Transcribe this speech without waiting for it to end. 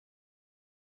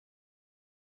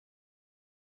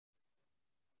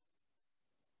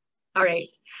All right.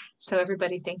 So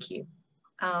everybody, thank you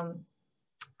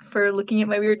for looking at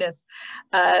my weirdness.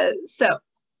 So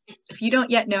if you don't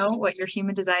yet know what your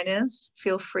human design is,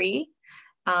 feel free.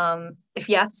 If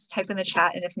yes, type in the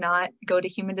chat. And if not, go to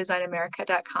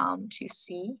humandesignamerica.com to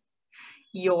see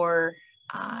your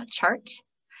chart,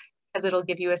 as it'll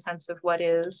give you a sense of what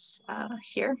is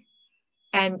here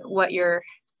and what your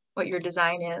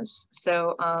design is.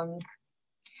 So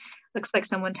looks like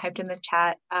someone typed in the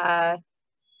chat.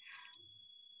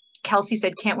 Kelsey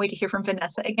said, can't wait to hear from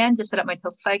Vanessa again. Just set up my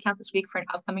Tiltify account this week for an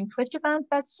upcoming Twitch event.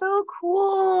 That's so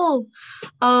cool.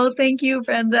 Oh, thank you,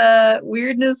 Brenda.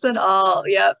 Weirdness and all.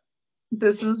 Yep.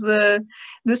 This is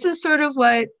sort of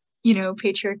what, you know,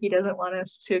 patriarchy doesn't want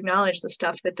us to acknowledge, the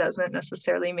stuff that doesn't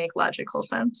necessarily make logical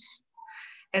sense.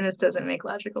 And this doesn't make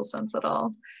logical sense at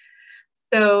all.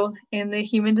 So in the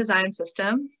human design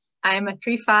system, I'm a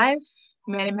 3/5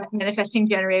 manifesting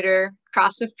generator,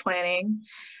 cross of planning.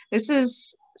 This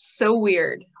is so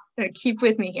weird. Keep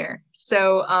with me here.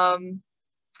 So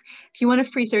if you want a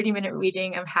free 30-minute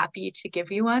reading, I'm happy to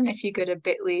give you one. If you go to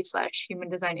bit.ly/human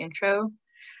design intro,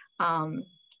 I'm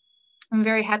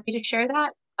very happy to share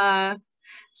that.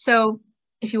 So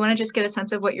if you want to just get a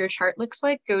sense of what your chart looks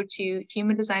like, go to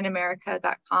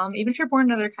humandesignamerica.com. Even if you're born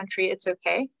in another country, it's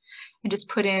okay. And just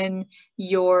put in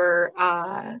your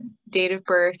date of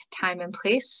birth, time, and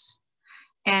place,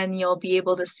 and you'll be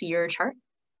able to see your chart.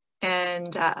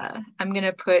 And I'm going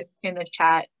to put in the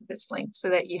chat this link so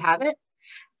that you have it.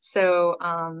 So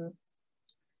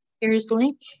here's the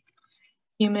link,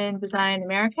 Human Design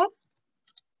America.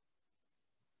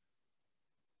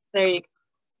 There you go.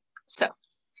 So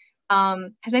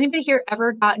has anybody here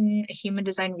ever gotten a human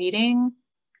design reading?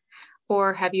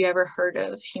 Or have you ever heard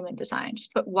of human design?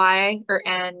 Just put Y or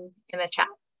N in the chat.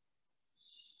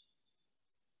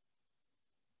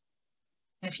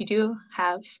 And if you do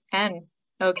have N,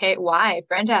 okay, Y,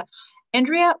 Brenda,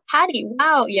 Andrea, Patty,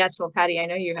 wow. Yes, well, Patty, I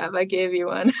know you have. I gave you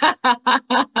one.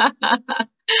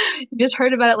 You just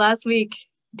heard about it last week.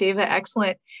 Deva,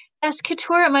 excellent. Yes,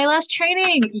 Couture, my last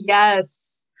training.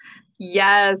 Yes,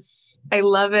 yes, I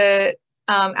love it.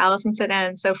 Allison said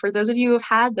N. So for those of you who have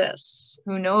had this,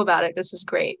 who know about it, this is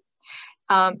great.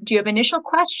 Do you have initial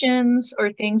questions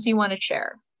or things you want to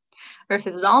share? Or if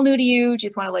this is all new to you,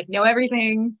 just want to like know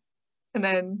everything, and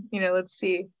then, you know, let's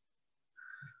see.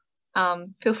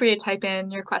 Feel free to type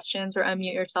in your questions or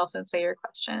unmute yourself and say your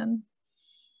question.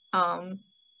 I'm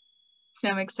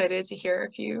excited to hear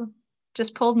if you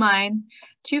just pulled mine.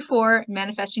 2/4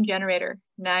 manifesting generator.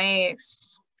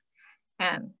 Nice.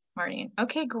 And Martine.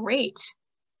 Okay, great.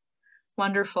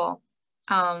 Wonderful.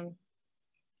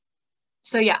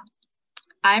 So yeah,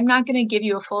 I'm not going to give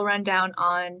you a full rundown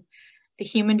on the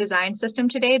human design system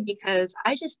today because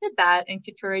I just did that, and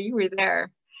Katura, you were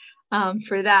there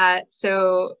for that.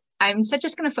 So I'm instead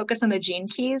just going to focus on the gene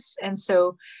keys. And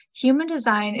so human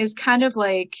design is kind of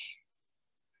like,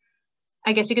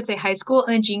 I guess you could say high school,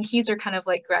 and gene keys are kind of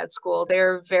like grad school.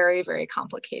 They're very, very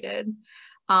complicated.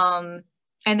 And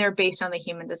they're based on the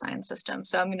human design system.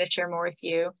 So I'm going to share more with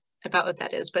you about what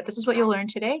that is. But this is what you'll learn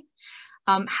today.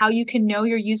 How you can know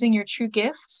you're using your true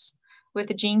gifts with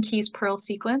the Gene Keys Pearl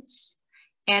sequence,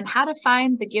 and how to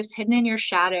find the gifts hidden in your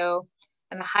shadow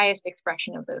and the highest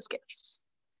expression of those gifts.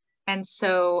 And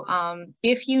so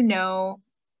if you know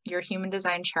your human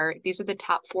design chart, these are the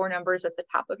top 4 numbers at the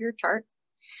top of your chart.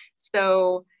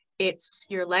 So it's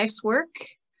your life's work,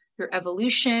 your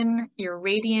evolution, your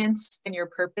radiance, and your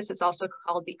purpose. It's also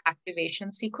called the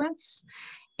activation sequence.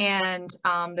 And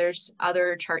there's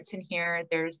other charts in here.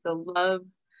 There's the love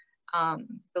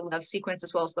sequence,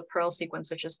 as well as the pearl sequence,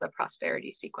 which is the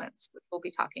prosperity sequence, which we'll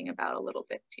be talking about a little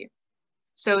bit too.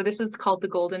 So this is called the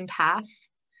Golden Path.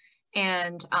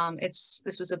 And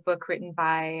this was a book written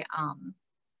by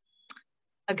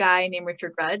a guy named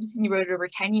Richard Rudd, and he wrote it over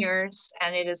 10 years,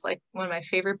 and it is like one of my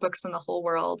favorite books in the whole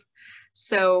world.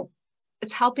 So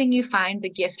it's helping you find the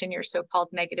gift in your so-called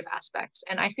negative aspects.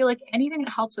 And I feel like anything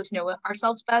that helps us know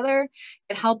ourselves better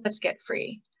can help us get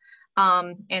free.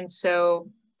 And so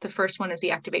the first one is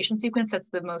the activation sequence. That's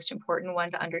the most important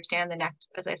one to understand. The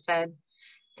next, as I said,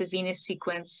 the Venus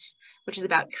sequence, which is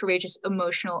about courageous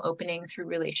emotional opening through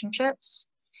relationships.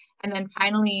 And then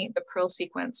finally, the Pearl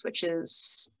sequence, which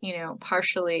is, you know,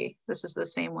 partially, this is the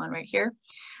same one right here.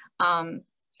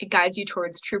 It guides you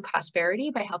towards true prosperity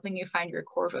by helping you find your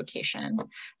core vocation.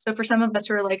 So for some of us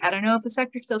who are like, I don't know if the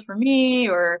sector's still for me,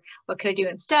 or what could I do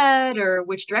instead, or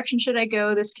which direction should I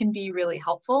go, this can be really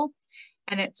helpful.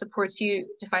 And it supports you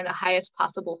to find the highest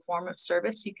possible form of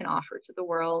service you can offer to the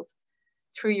world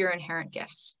through your inherent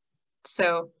gifts.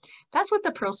 So that's what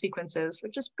the Pearl sequence is,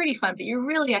 which is pretty fun, but you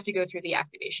really have to go through the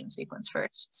activation sequence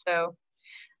first.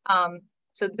 Um,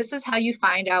 so this is how you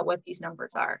find out what these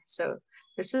numbers are. So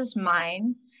this is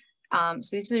mine. So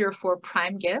these are your 4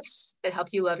 prime gifts that help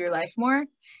you love your life more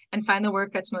and find the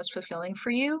work that's most fulfilling for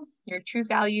you, your true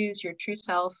values, your true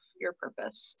self, your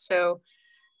purpose. So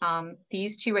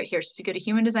these 2 right here. So if you go to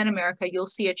Human Design America, you'll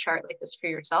see a chart like this for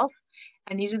yourself.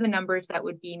 And these are the numbers that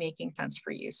would be making sense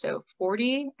for you. So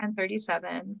 40 and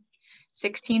 37,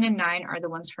 16 and 9 are the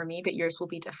ones for me, but yours will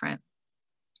be different.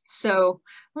 So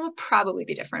will probably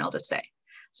be different, I'll just say.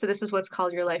 So this is what's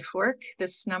called your life work,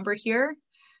 this number here.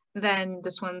 Then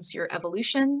this one's your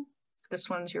evolution, this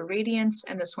one's your radiance,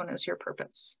 and this one is your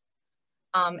purpose.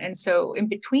 And so in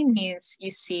between these,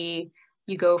 you see,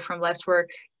 you go from life's work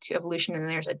to evolution, and then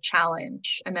there's a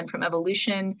challenge. And then from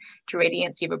evolution to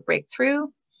radiance, you have a breakthrough.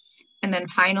 And then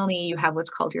finally, you have what's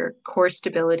called your core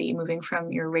stability, moving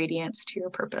from your radiance to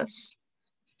your purpose.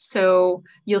 So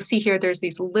you'll see here, there's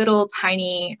these little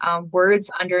tiny words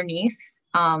underneath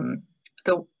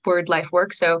the word life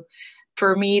work. So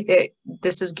for me,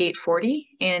 this is gate 40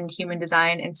 in human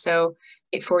design. And so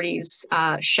gate 40's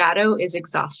shadow is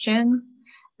exhaustion.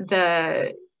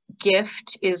 The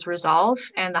gift is resolve.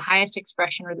 And the highest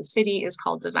expression, or the city, is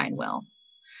called divine will.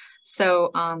 So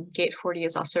gate 40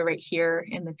 is also right here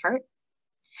in the chart.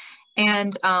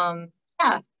 And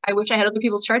yeah, I wish I had other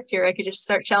people's charts here. I could just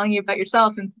start telling you about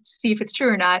yourself and see if it's true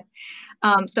or not.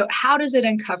 So how does it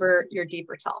uncover your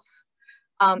deeper self?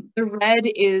 The red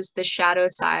is the shadow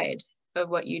side of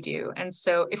what you do. And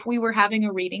so if we were having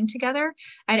a reading together,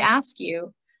 I'd ask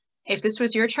you, if this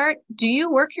was your chart, do you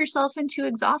work yourself into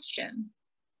exhaustion?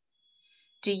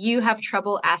 Do you have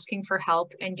trouble asking for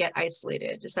help and get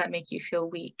isolated? Does that make you feel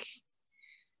weak?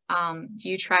 Do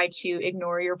you try to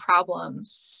ignore your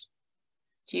problems?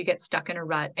 Do you get stuck in a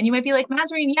rut? And you might be like,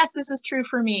 Mazarine, yes, this is true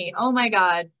for me. Oh my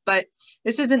God, but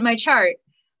this isn't my chart.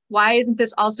 Why isn't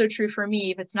this also true for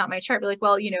me if it's not my chart? Be like,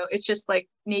 well, you know, it's just like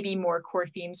maybe more core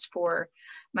themes for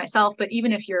myself. But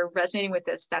even if you're resonating with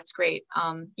this, that's great.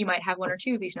 You might have 1 or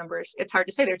 2 of these numbers. It's hard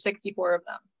to say. There's 64 of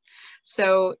them.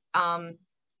 So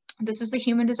this is the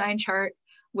human design chart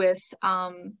with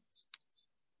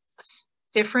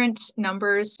different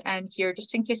numbers. And here,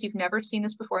 just in case you've never seen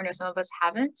this before, I know some of us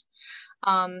haven't,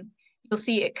 you'll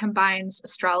see it combines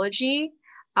astrology,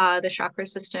 the chakra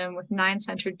system, with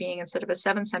 9-centered being instead of a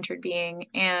 7-centered being,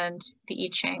 and the I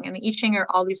Ching. And the I Ching are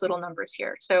all these little numbers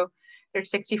here. So there's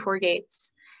 64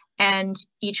 gates, and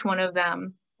each one of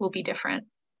them will be different.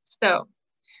 So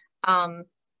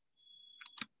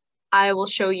I will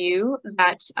show you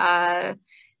that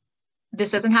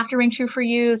this doesn't have to ring true for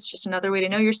you. It's just another way to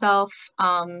know yourself.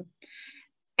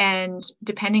 And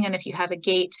depending on if you have a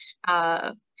gate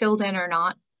filled in or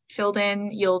not filled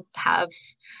in, you'll have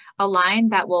a line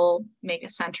that will make a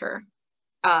center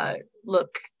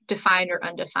look defined or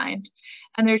undefined.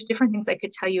 And there's different things I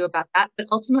could tell you about that. But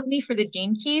ultimately, for the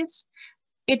gene keys,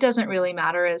 it doesn't really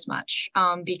matter as much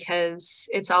because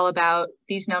it's all about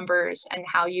these numbers and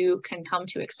how you can come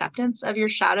to acceptance of your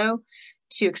shadow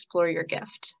to explore your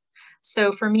gift.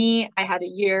 So for me, I had a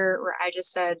year where I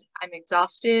just said, I'm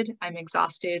exhausted, I'm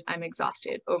exhausted, I'm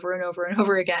exhausted, over and over and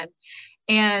over again.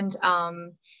 And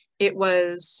it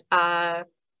was,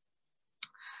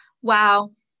 wow,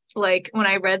 like when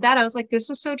I read that, I was like,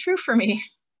 this is so true for me.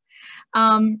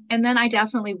 And then I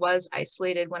definitely was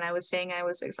isolated when I was saying I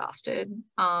was exhausted.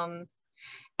 And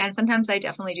sometimes I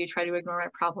definitely do try to ignore my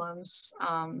problems.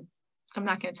 I'm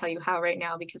not going to tell you how right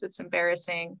now because it's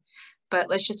embarrassing, but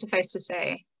let's just suffice to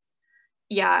say,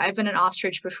 yeah, I've been an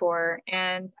ostrich before,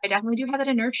 and I definitely do have that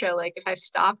inertia. Like if I've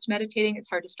stopped meditating, it's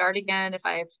hard to start again. If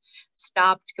I've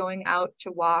stopped going out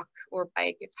to walk or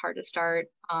bike, it's hard to start.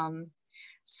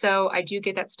 So I do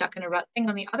get that stuck in a rut thing.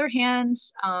 On the other hand,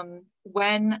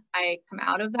 when I come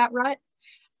out of that rut,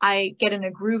 I get in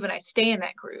a groove and I stay in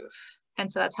that groove.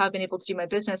 And so that's how I've been able to do my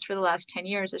business for the last 10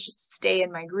 years, is just stay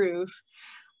in my groove.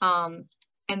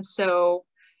 And so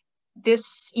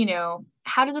this, you know,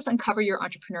 how does this uncover your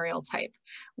entrepreneurial type?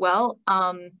 Well,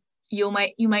 you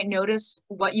might notice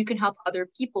what you can help other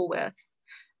people with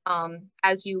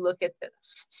as you look at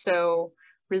this. So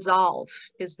resolve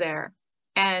is there.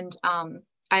 And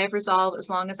I have resolve as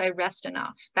long as I rest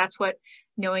enough. That's what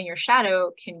knowing your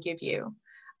shadow can give you.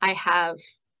 I have,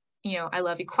 you know, I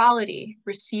love equality,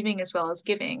 receiving as well as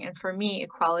giving. And for me,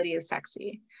 equality is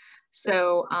sexy.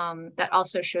 So that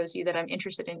also shows you that I'm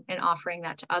interested in offering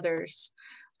that to others.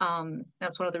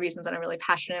 That's one of the reasons that I'm really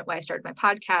passionate, why I started my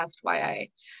podcast, why I,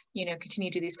 you know,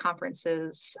 continue to do these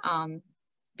conferences,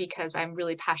 because I'm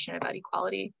really passionate about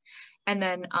equality. And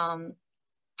then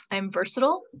I'm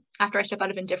versatile. After I step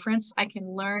out of indifference, I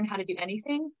can learn how to do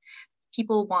anything.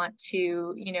 People want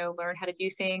to, learn how to do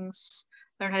things,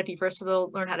 learn how to be versatile,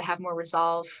 learn how to have more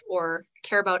resolve, or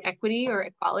care about equity or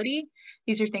equality.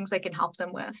 These are things I can help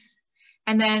them with.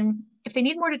 And then if they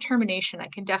need more determination, I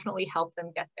can definitely help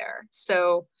them get there.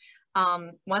 So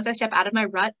once I step out of my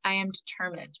rut, I am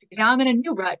determined, because now I'm in a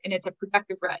new rut and it's a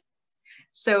productive rut.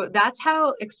 So that's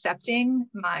how accepting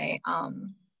my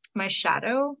my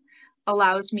shadow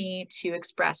allows me to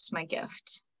express my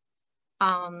gift.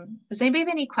 Does anybody have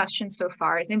any questions so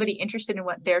far? Is anybody interested in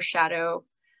what their shadow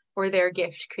or their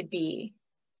gift could be?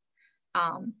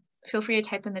 Feel free to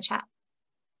type in the chat.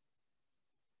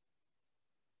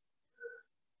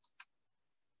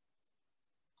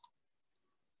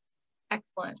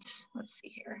 Excellent. Let's see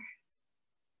here.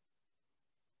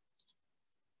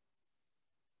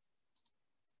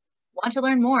 Want to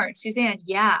learn more? Suzanne,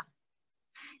 yeah.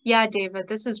 Yeah, David,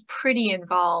 this is pretty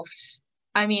involved.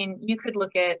 I mean, you could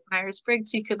look at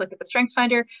Myers-Briggs, you could look at the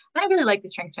StrengthsFinder, and I really like the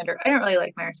StrengthsFinder. I don't really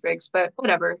like Myers-Briggs, but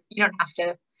whatever. You don't have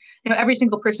to, every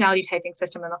single personality typing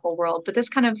system in the whole world. But this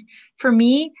kind of, for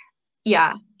me,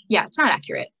 yeah, it's not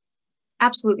accurate.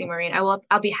 Absolutely, Maureen.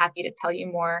 I'll be happy to tell you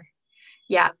more.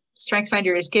 Yeah,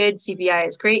 StrengthsFinder is good, CBI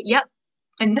is great. Yep.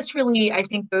 And this really, I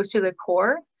think, goes to the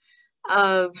core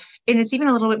of, and it's even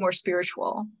a little bit more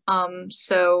spiritual.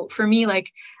 So for me,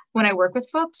 like when I work with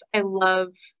folks, I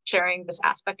love sharing this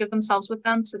aspect of themselves with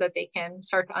them so that they can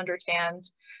start to understand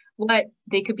what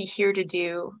they could be here to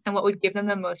do and what would give them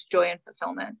the most joy and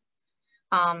fulfillment,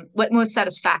 what most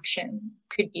satisfaction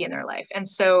could be in their life. And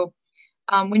so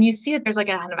when you see that there's like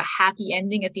a kind of a happy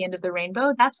ending at the end of the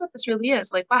rainbow, that's what this really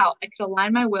is. Like, wow, I could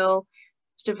align my will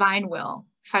to divine will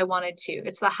if I wanted to.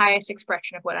 It's the highest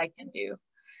expression of what I can do.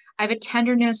 I have a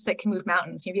tenderness that can move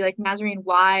mountains. You'd be like, Mazarine,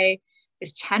 why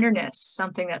is tenderness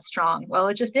something that's strong? Well,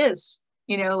 it just is,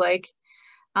 learning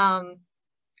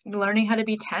how to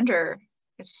be tender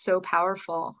is so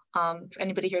powerful. If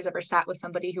anybody here has ever sat with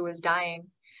somebody who is dying,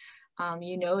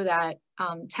 you know that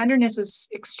tenderness is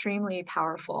extremely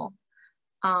powerful.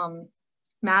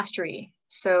 Mastery.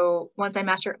 So once I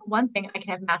master one thing, I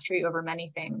can have mastery over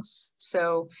many things.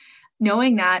 So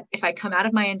knowing that if I come out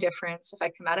of my indifference, if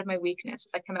I come out of my weakness,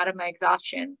 if I come out of my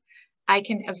exhaustion, I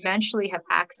can eventually have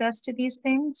access to these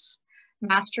things,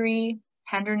 mastery,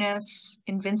 tenderness,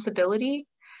 invincibility.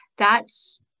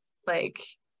 That's like,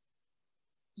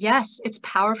 yes, it's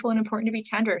powerful and important to be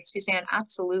tender, Suzanne,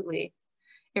 absolutely.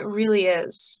 It really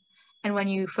is. And when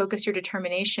you focus your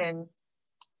determination,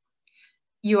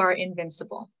 you are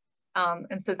invincible.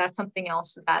 And so that's something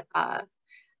else that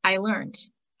I learned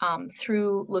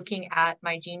through looking at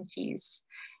my gene keys.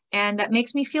 And that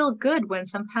makes me feel good when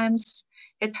sometimes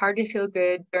it's hard to feel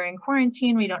good during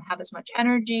quarantine. We don't have as much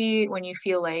energy, when you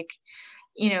feel like,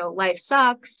 life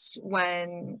sucks,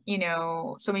 when,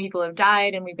 so many people have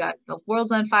died and we've got the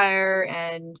world's on fire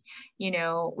and,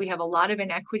 we have a lot of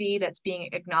inequity that's being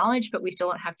acknowledged, but we still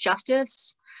don't have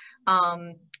justice.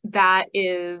 That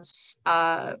is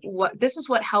this is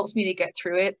what helps me to get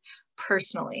through it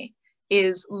personally,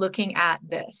 is looking at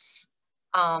this.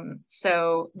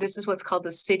 So this is what's called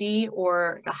the city,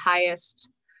 or the highest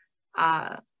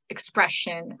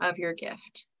expression of your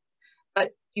gift. But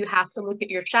you have to look at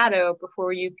your shadow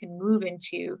before you can move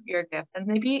into your gift. And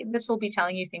maybe this will be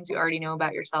telling you things you already know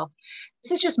about yourself.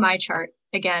 This is just my chart.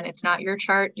 Again, it's not your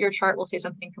chart. Your chart will say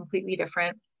something completely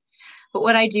different. But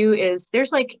what I do is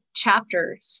there's like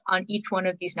chapters on each one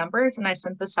of these numbers, and I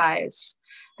synthesize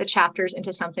the chapters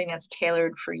into something that's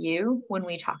tailored for you when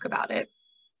we talk about it.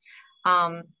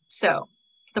 So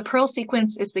the Pearl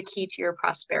sequence is the key to your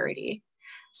prosperity.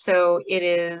 So it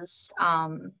is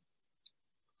 4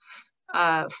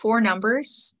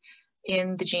 numbers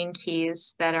in the gene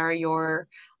keys that are your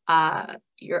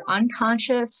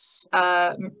unconscious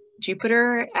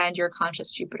Jupiter and your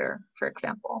conscious Jupiter, for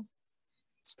example.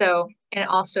 So, and it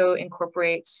also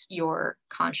incorporates your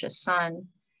conscious Sun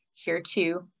here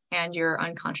too, and your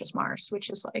unconscious Mars, which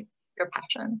is like your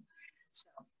passion. So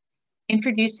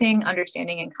introducing,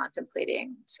 understanding, and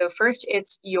contemplating. So first,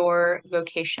 it's your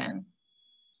vocation.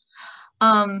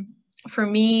 For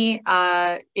me,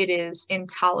 it is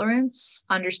intolerance,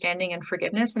 understanding, and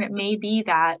forgiveness. And it may be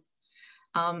that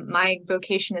my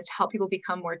vocation is to help people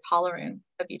become more tolerant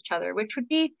of each other, which would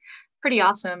be pretty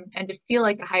awesome. And to feel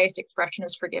like the highest expression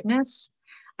is forgiveness.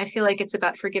 I feel like it's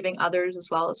about forgiving others as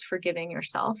well as forgiving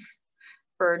yourself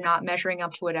for not measuring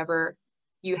up to whatever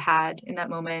you had in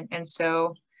that moment. And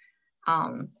so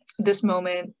this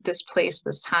moment, this place,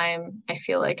 this time, I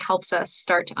feel like helps us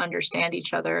start to understand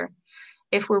each other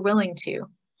if we're willing to.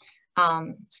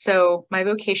 So my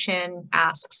vocation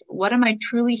asks, what am I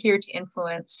truly here to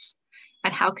influence,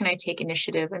 and how can I take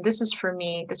initiative? And this is for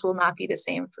me, this will not be the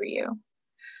same for you.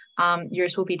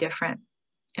 Yours will be different.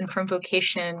 And from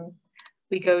vocation,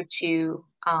 we go to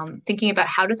thinking about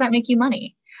how does that make you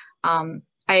money? I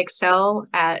excel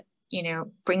at,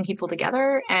 bringing people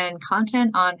together, and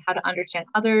content on how to understand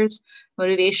others,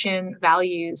 motivation,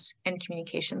 values, and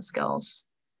communication skills.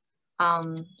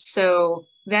 So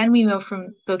then we move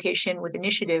from vocation with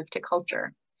initiative to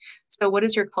culture. So what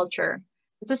is your culture?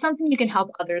 This is something you can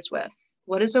help others with.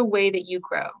 What is a way that you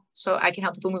grow? So I can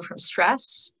help people move from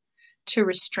stress to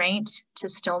restraint to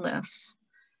stillness.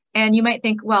 And you might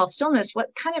think, well, stillness,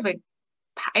 what kind of a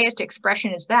highest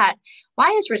expression is that?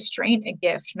 Why is restraint a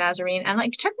gift, Mazarine? And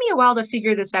it took me a while to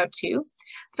figure this out too.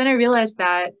 But then I realized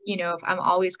that, if I'm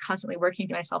always constantly working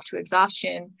myself to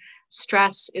exhaustion,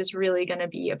 stress is really going to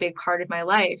be a big part of my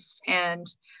life. And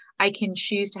I can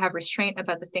choose to have restraint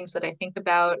about the things that I think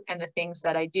about and the things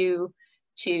that I do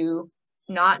to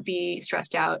not be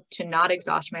stressed out, to not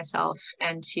exhaust myself,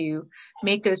 and to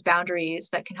make those boundaries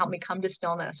that can help me come to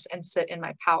stillness and sit in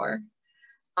my power.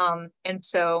 And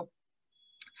so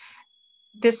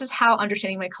this is how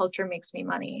understanding my culture makes me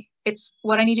money. It's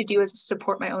what I need to do is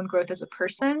support my own growth as a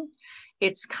person.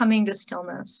 It's coming to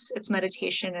stillness. It's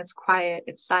meditation. It's quiet.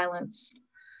 It's silence.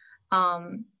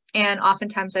 And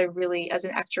oftentimes I really, as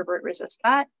an extrovert, resist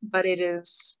that, but it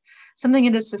is something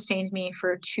that has sustained me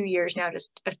for 2 years now.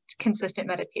 Just a consistent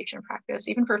meditation practice,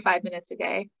 even for 5 minutes a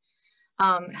day,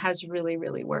 has really,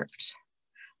 really worked.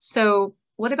 So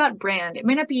what about brand? It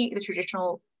may not be the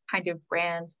traditional kind of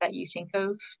brand that you think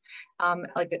of,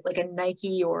 like a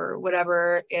Nike or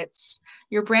whatever. It's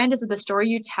your brand is the story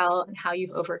you tell and how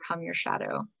you've overcome your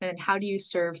shadow, and how do you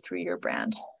serve through your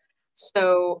brand.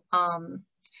 So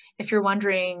if you're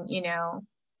wondering,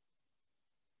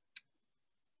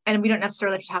 and we don't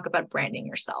necessarily have to talk about branding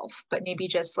yourself, but maybe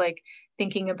just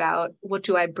thinking about, what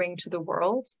do I bring to the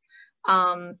world?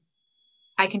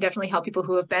 I can definitely help people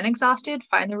who have been exhausted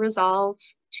find the resolve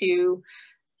to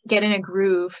get in a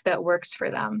groove that works for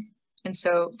them. And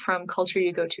so from culture,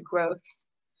 you go to growth.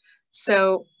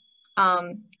 So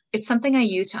it's something I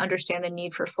use to understand the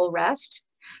need for full rest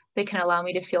that can allow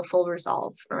me to feel full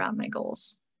resolve around my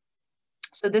goals.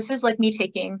 So this is me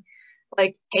taking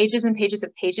pages and pages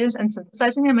of pages and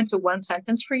synthesizing them into one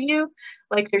sentence for you.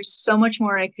 There's so much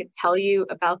more I could tell you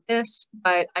about this,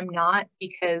 but I'm not,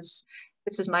 because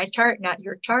this is my chart, not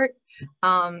your chart.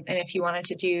 And if you wanted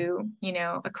to do,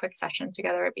 a quick session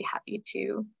together, I'd be happy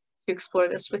to explore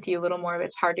this with you a little more.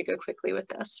 It's hard to go quickly with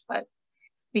this, but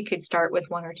we could start with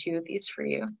 1 or 2 of these for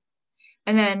you.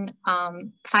 And then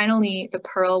finally, the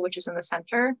pearl, which is in the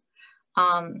center.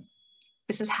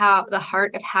 This is how the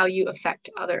heart of how you affect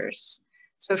others.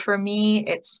 So for me,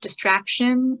 it's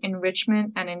distraction,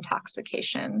 enrichment, and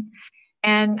intoxication.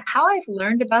 And how I've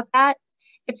learned about that,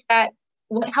 it's that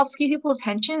what helps keep people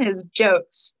attention is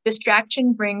jokes.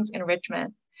 Distraction brings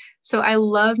enrichment. So I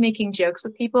love making jokes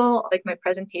with people. My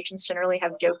presentations generally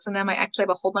have jokes in them. I actually have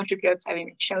a whole bunch of jokes I haven't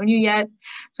even shown you yet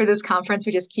for this conference.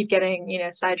 We just keep getting,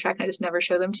 sidetracked, and I just never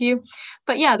show them to you.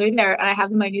 But yeah, they're there. And I have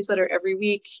them in my newsletter every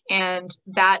week, and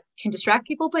that can distract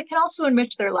people, but can also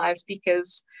enrich their lives,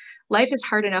 because life is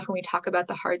hard enough when we talk about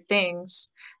the hard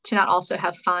things to not also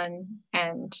have fun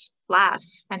and laugh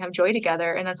and have joy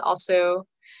together. And that's also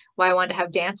why I wanted to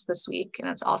have dance this week. And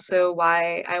that's also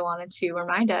why I wanted to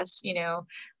remind us,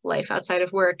 life outside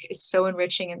of work is so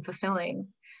enriching and fulfilling.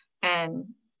 And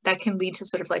that can lead to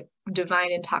sort of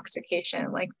divine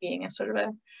intoxication, being a sort of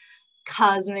a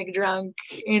cosmic drunk,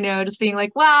 just being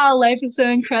wow, life is so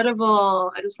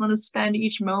incredible. I just want to spend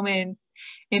each moment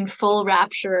in full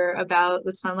rapture about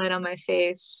the sunlight on my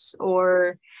face,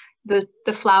 or the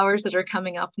flowers that are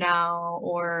coming up now,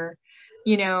 or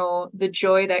the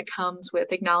joy that comes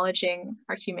with acknowledging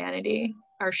our humanity,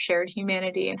 our shared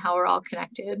humanity, and how we're all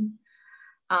connected.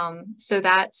 So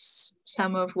that's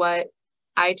some of what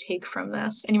I take from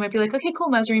this. And you might be like, okay, cool,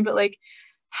 Mazarine, but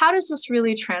how does this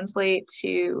really translate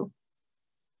to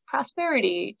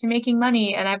prosperity, to making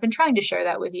money? And I've been trying to share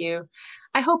that with you.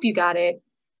 I hope you got it.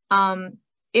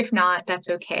 If not,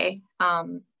 that's okay.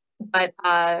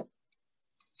 But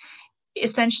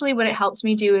essentially what it helps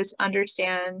me do is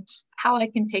understand how I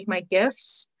can take my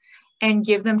gifts and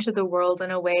give them to the world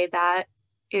in a way that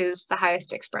is the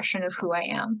highest expression of who I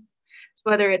am. So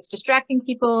whether it's distracting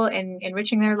people and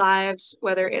enriching their lives,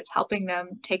 whether it's helping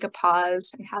them take a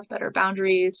pause and have better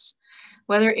boundaries,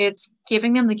 whether it's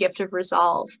giving them the gift of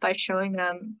resolve by showing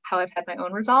them how I've had my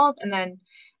own resolve and then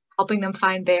helping them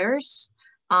find theirs,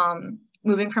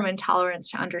 moving from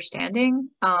intolerance to understanding.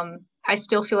 I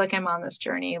still feel like I'm on this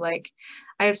journey. Like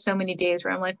I have so many days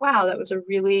where I'm like, wow, that was a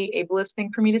really ableist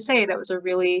thing for me to say. That was a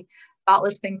really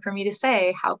thoughtless thing for me to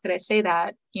say. How could I say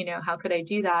that? You know, how could I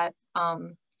do that?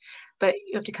 But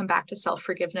you have to come back to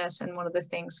self-forgiveness. And one of the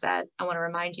things that I want to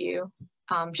remind you,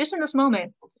 just in this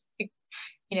moment, you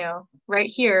know, right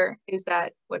here, is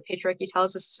that what patriarchy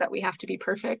tells us is that we have to be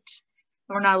perfect.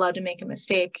 We're not allowed to make a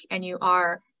mistake. And you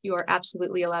are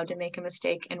absolutely allowed to make a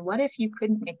mistake. And what if you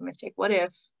couldn't make a mistake? What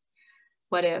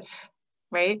if,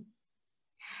 right?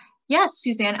 Yes,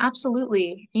 Suzanne,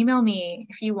 absolutely. Email me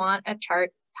if you want a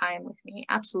chart time with me.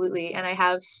 Absolutely. And I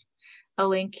have a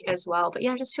link as well. But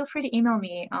yeah, just feel free to email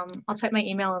me. I'll type my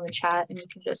email in the chat and you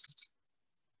can just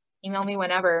email me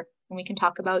whenever and we can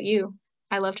talk about you.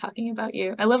 I love talking about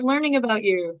you. I love learning about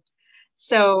you.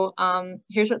 So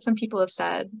here's what some people have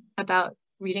said about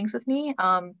readings with me.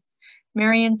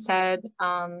 Marion said,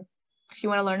 if you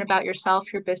want to learn about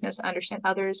yourself, your business, and understand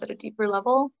others at a deeper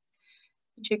level,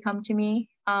 you should come to me.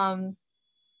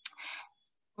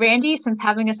 Randy, since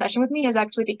having a session with me, has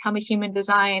actually become a human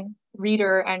design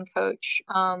reader and coach.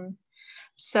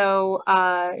 So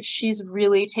she's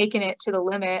really taken it to the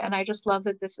limit. And I just love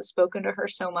that this has spoken to her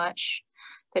so much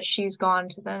that she's gone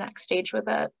to the next stage with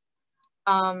it.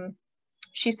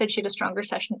 She said she had a stronger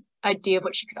session idea of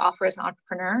what she could offer as an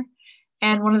entrepreneur.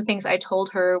 And one of the things I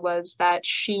told her was that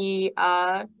she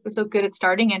was so good at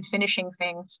starting and finishing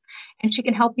things, and she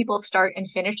can help people start and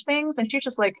finish things. And she's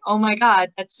just like, oh my God,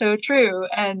 that's so true.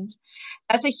 And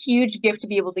that's a huge gift to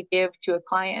be able to give to a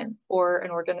client or an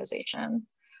organization.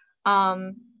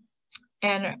 And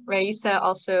Raisa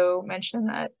also mentioned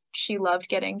that she loved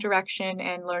getting direction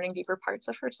and learning deeper parts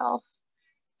of herself.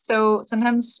 So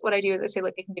sometimes what I do is I say,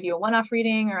 like, I can give you a one-off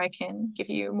reading or I can give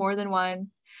you more than one.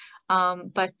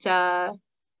 But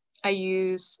I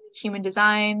use human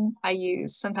design. I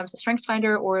use sometimes the Strengths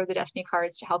Finder or the Destiny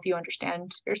cards to help you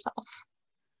understand yourself.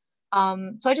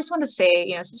 So I just want to say,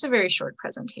 you know, this is a very short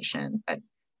presentation, but let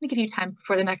me give you time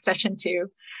for the next session too.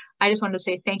 I just wanted to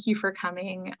say thank you for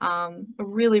coming. I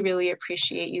really, really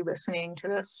appreciate you listening to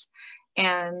this.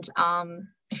 And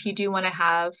if you do want to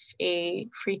have a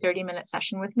free 30-minute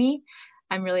session with me,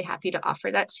 I'm really happy to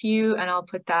offer that to you. And I'll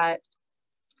put that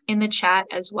in the chat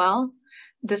as well.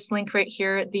 This link right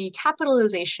here, the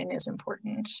capitalization is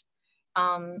important.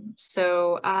 I'll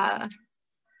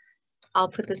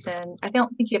put this in. I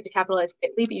don't think you have to capitalize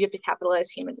Bitly, but you have to capitalize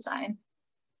human design.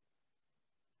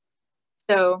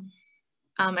 So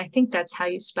I think that's how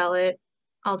you spell it.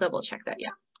 I'll double check that,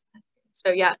 yeah. So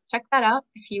yeah, check that out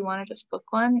if you want to just book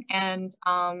one. And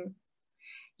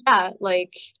yeah,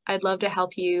 like I'd love to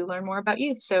help you learn more about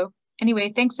you. So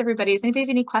anyway, thanks everybody. Does anybody have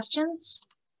any questions?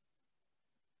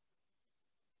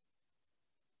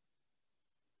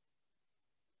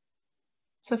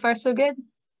 So far, so good?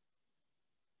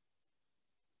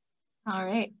 All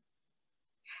right.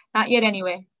 Not yet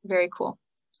anyway. Very cool.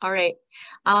 All right.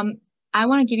 I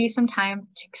want to give you some time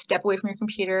to step away from your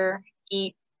computer,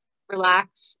 eat,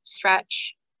 relax,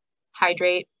 stretch,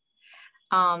 hydrate.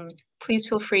 Please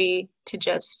feel free to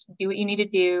just do what you need to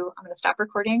do. I'm going to stop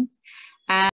recording. And